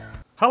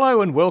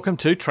Hello and welcome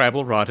to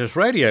Travel Writers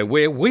Radio,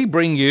 where we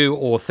bring you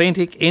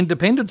authentic,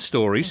 independent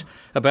stories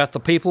about the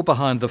people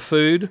behind the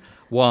food,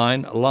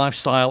 wine,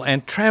 lifestyle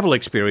and travel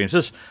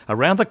experiences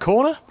around the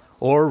corner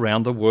or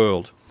around the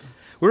world.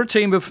 We're a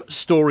team of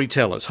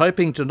storytellers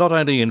hoping to not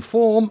only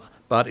inform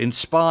but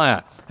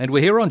inspire, and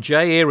we're here on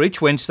J-Air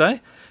each Wednesday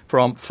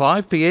from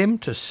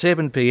 5pm to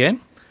 7pm.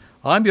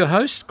 I'm your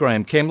host,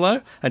 Graeme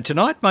Kemlo, and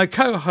tonight my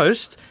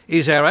co-host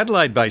is our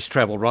Adelaide-based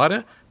travel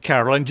writer,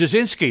 Carolyne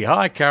Jasinski.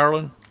 Hi,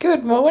 Carolyne.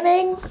 Good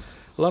morning.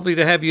 Lovely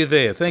to have you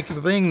there. Thank you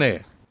for being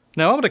there.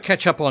 Now, I want to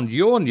catch up on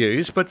your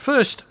news, but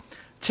first,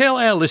 tell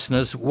our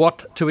listeners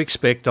what to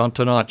expect on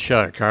tonight's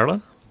show,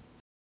 Carolyne.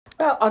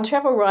 Well, on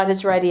Travel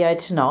Writers Radio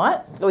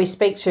tonight, we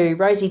speak to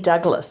Rosie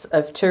Douglas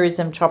of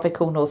Tourism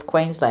Tropical North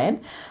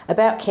Queensland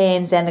about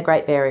Cairns and the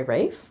Great Barrier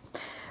Reef.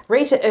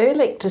 Rita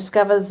Ehrlich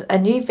discovers a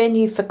new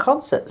venue for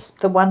concerts,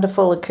 the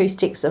wonderful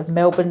acoustics of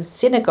Melbourne's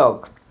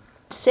synagogue.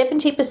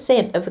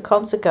 70% of the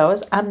concert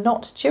goers are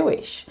not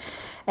Jewish.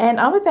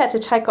 And I'm about to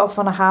take off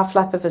on a half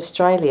lap of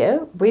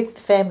Australia with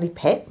family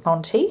pet,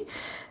 Monty.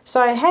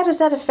 So how does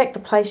that affect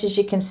the places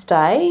you can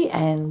stay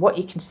and what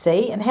you can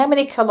see? And how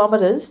many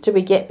kilometres do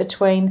we get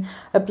between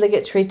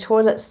obligatory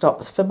toilet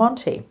stops for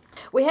Monty?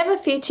 We have a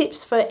few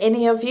tips for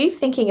any of you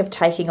thinking of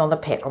taking on the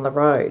pet on the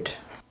road.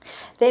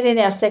 Then in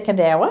our second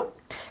hour,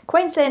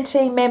 Queensland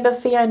team member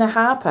Fiona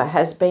Harper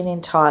has been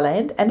in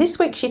Thailand, and this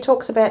week she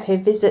talks about her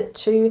visit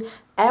to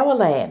Our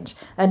Land,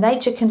 a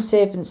nature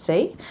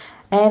conservancy,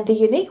 and the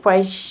unique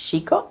way she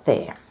got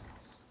there.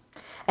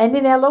 And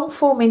in our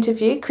long-form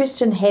interview,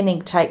 Kristen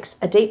Henning takes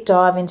a deep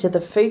dive into the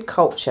food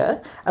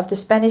culture of the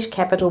Spanish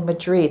capital,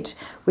 Madrid,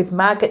 with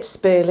Margaret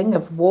Sperling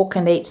of Walk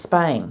and Eat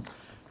Spain.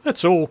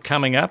 That's all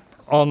coming up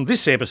on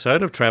this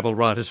episode of Travel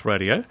Writers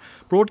Radio,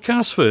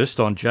 broadcast first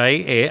on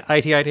J-Air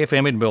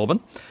 88FM in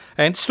Melbourne,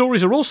 and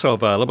stories are also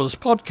available as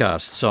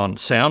podcasts on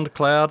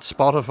SoundCloud,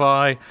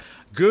 Spotify,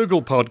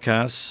 Google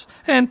Podcasts,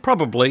 and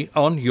probably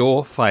on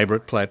your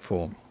favourite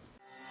platform.